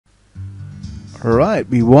Alright,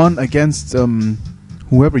 we won against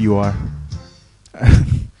whoever you are.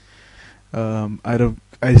 I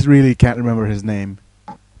just really can't remember his name.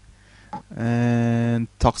 And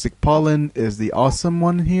Toxic Pollen is the awesome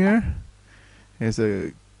one here.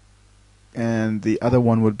 And the other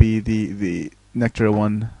one would be the Nectar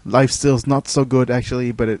one. Lifesteal's not so good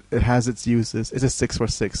actually, but it has its uses. It's a 6 for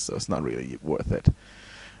 6, so it's not really worth it.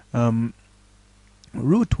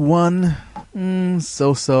 Route 1,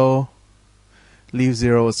 so-so. Leave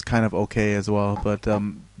 0 is kind of okay as well, but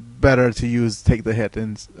better to take the hit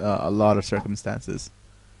in a lot of circumstances.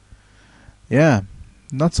 Yeah,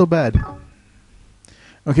 not so bad.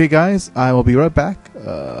 Okay guys, I will be right back,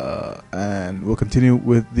 and we'll continue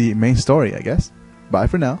with the main story, I guess. Bye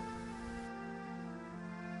for now.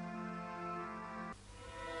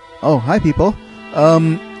 Oh, hi people.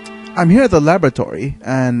 I'm here at the laboratory,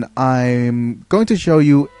 and I'm going to show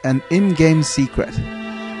you an in-game secret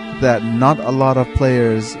that not a lot of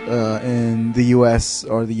players in the US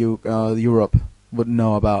or Europe would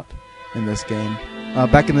know about in this game.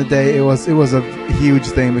 Back in the day, it was a huge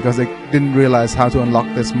thing because they didn't realize how to unlock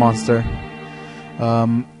this monster.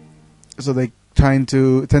 So they tend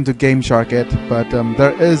to Game Shark it, but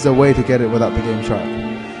there is a way to get it without the Game Shark.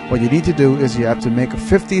 What you need to do is you have to make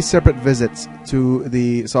 50 separate visits to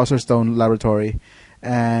the Saucer Stone laboratory,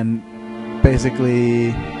 and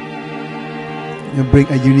basically you bring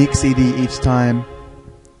a unique CD each time.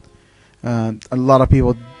 A lot of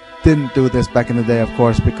people didn't do this back in the day, of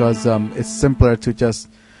course, because it's simpler to just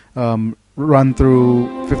run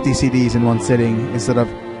through 50 CDs in one sitting instead of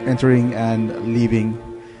entering and leaving.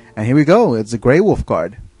 And here we go, it's a Grey Wolf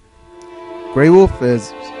card. Grey Wolf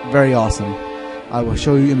is very awesome. I will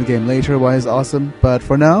show you in the game later why it's awesome, but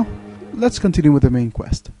for now, let's continue with the main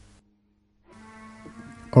quest.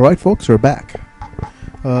 Alright folks, we're back.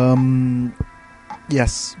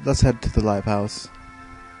 Yes, let's head to the live house.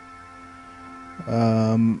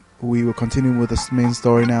 We will continue with the main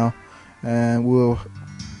story now, and we'll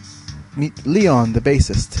meet Leon the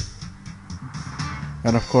Bassist.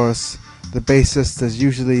 And of course, the bassist is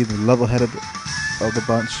usually the level-headed of the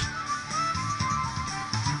bunch.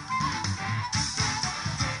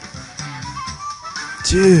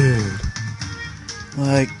 Dude,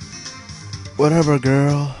 like, whatever,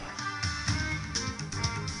 girl.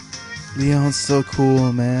 Leon's so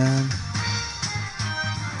cool, man.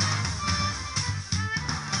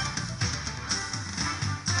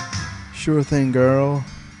 Sure thing, girl.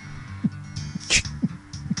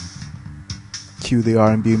 Cue the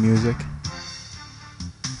R&B music.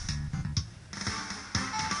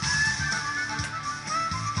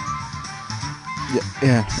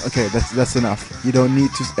 Yeah, okay, that's enough. You don't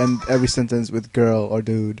need to end every sentence with girl or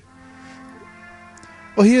dude.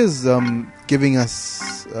 Well, he is giving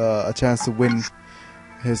us a chance to win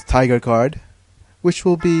his Tiger card, which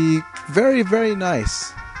will be very, very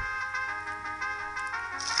nice.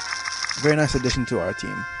 Very nice addition to our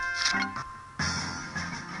team.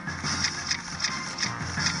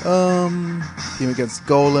 Team against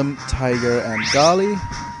Golem, Tiger, and Gali.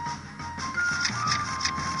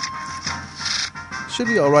 Should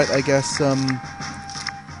be alright, I guess.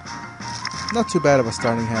 Not too bad of a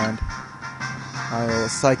starting hand. I'll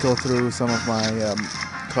cycle through some of my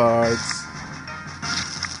cards.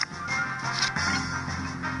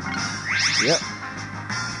 Yep.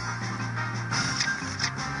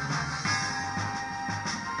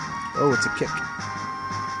 Oh, it's a kick.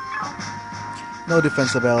 No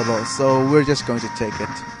defense available, so we're just going to take it.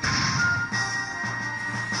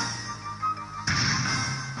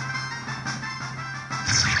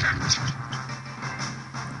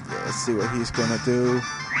 Yeah, let's see what he's gonna do.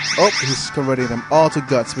 Oh, he's converting them all to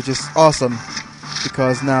guts, which is awesome,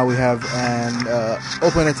 because now we have an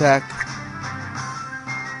open attack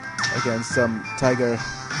against Tiger.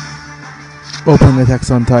 Open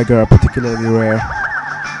attacks on Tiger are particularly rare,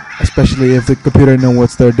 especially if the computer knows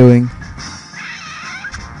what they're doing.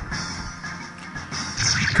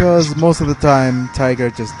 Because most of the time, Tiger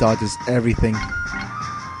just dodges everything.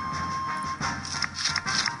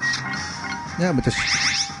 Yeah, but just...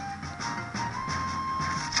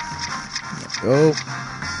 Oh.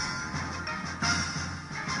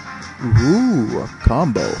 Ooh, a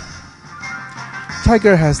combo.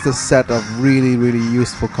 Tiger has this set of really, really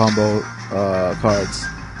useful combo cards.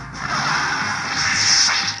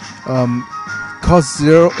 Cost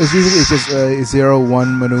 0 is usually just a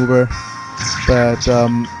 0-1 maneuver, but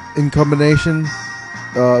in combination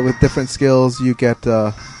with different skills, you get.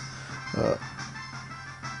 There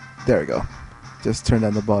we go. Just turn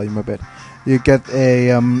down the volume a bit. You get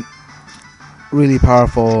a really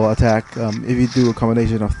powerful attack if you do a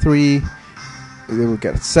combination of 3 they will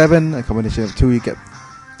get 7. A combination of 2, you get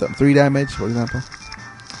 3 damage, for example.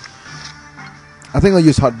 I think I'll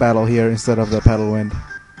use Hot Battle here instead of the Pedal Wind.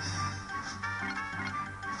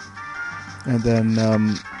 And then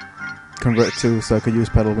convert 2 so I could use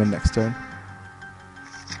Pedal Wind next turn.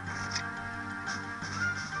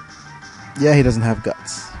 Yeah, he doesn't have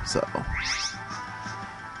guts, so...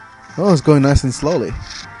 Oh, it's going nice and slowly.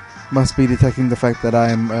 Must be detecting the fact that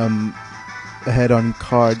I'm ahead on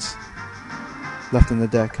cards left in the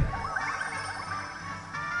deck.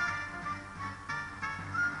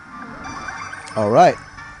 Alright.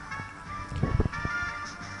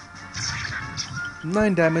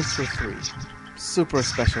 9 damage for 3. Super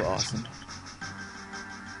special awesome.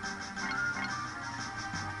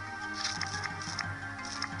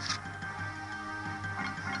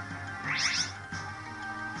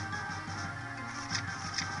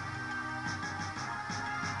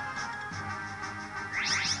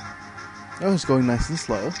 Oh, it's going nice and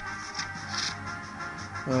slow.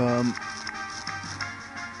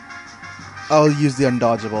 I'll use the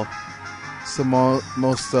undodgeable. It's the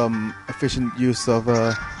most efficient use of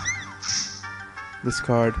this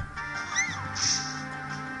card.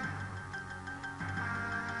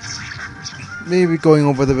 Maybe going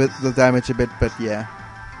over the damage a bit, but yeah.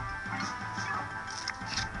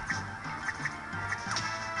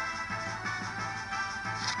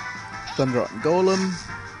 Thunder on Golem.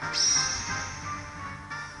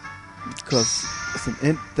 Because it's an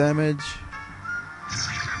int damage.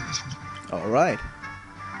 Alright.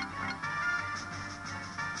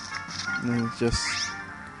 And then just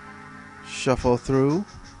shuffle through.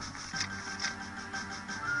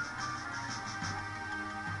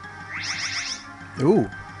 Ooh.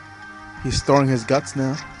 He's storing his guts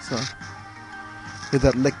now. So if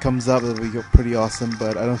that lick comes up, it'll be pretty awesome,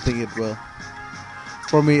 but I don't think it will.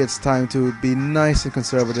 For me, it's time to be nice and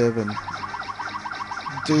conservative and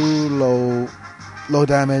do low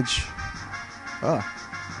damage.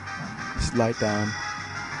 Slide down.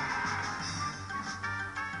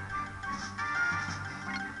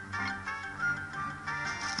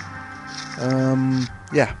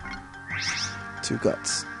 Yeah. 2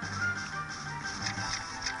 guts.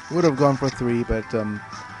 Would have gone for 3, but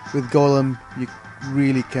with Golem, you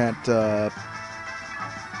really can't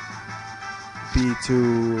be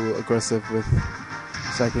too aggressive with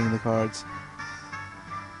cycling the cards.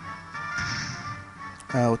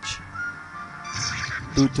 Ouch.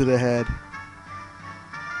 Boot to the head.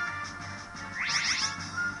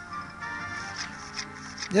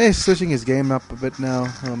 Yeah, he's switching his game up a bit now.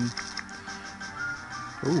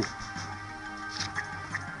 Ooh.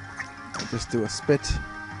 I'll just do a spit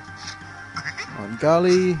on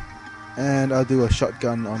Gali, and I'll do a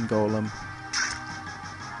shotgun on Golem.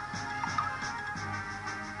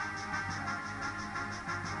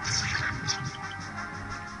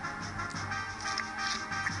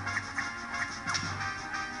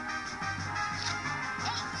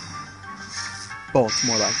 Bolts,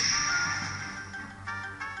 more like.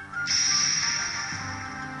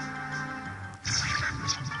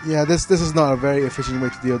 Yeah, this is not a very efficient way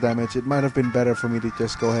to deal damage. It might have been better for me to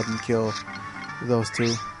just go ahead and kill those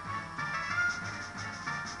 2.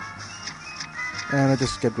 And I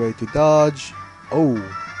just get ready to dodge. Oh,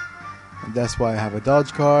 and that's why I have a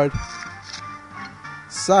dodge card.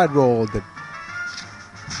 Side roll the...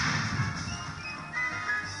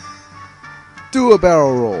 Do a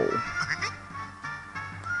barrel roll.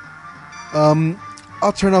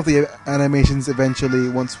 I'll turn off the animations eventually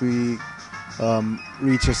once we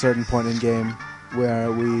reach a certain point in game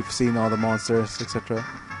where we've seen all the monsters, etc.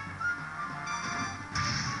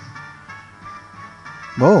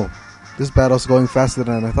 Oh, this battle's going faster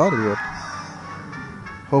than I thought it would.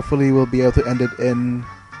 Hopefully we'll be able to end it in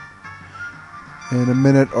a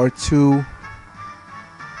minute or 2.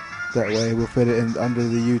 That way we'll fit it in under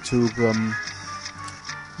the YouTube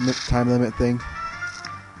time limit thing.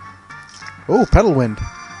 Oh, Pedal Wind.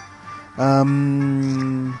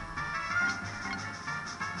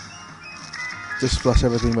 Just flush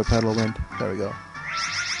everything with Pedal Wind. There we go.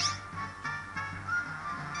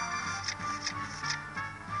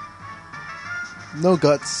 No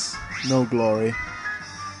guts, no glory.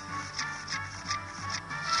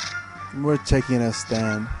 We're taking a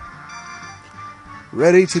stand.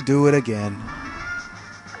 Ready to do it again.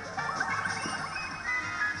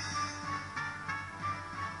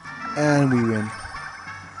 And we win.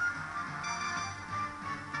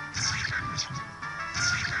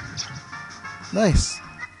 Nice.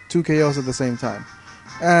 2 KOs at the same time.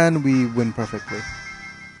 And we win perfectly.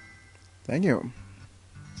 Thank you.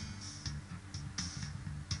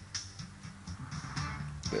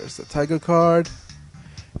 There's the Tiger card.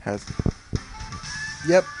 Has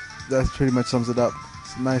Yep, that pretty much sums it up.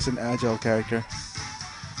 It's a nice and agile character.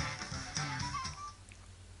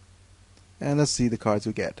 And let's see the cards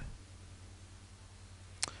we get.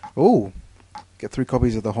 Oh, get 3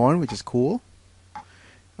 copies of the horn, which is cool.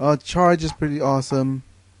 Charge is pretty awesome.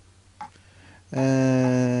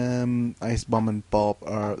 Ice Bomb and Bulb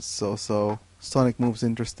are so-so. Sonic move's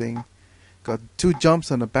interesting. Got 2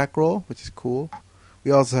 jumps on a back roll, which is cool. We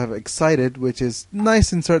also have Excited, which is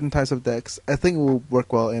nice in certain types of decks. I think it will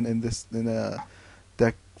work well in a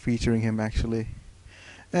deck featuring him actually.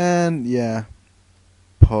 And yeah,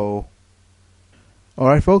 Poe.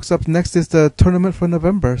 Alright folks, up next is the tournament for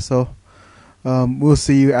November, so we'll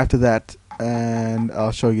see you after that, and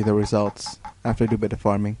I'll show you the results after I do a bit of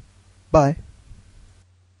farming. Bye.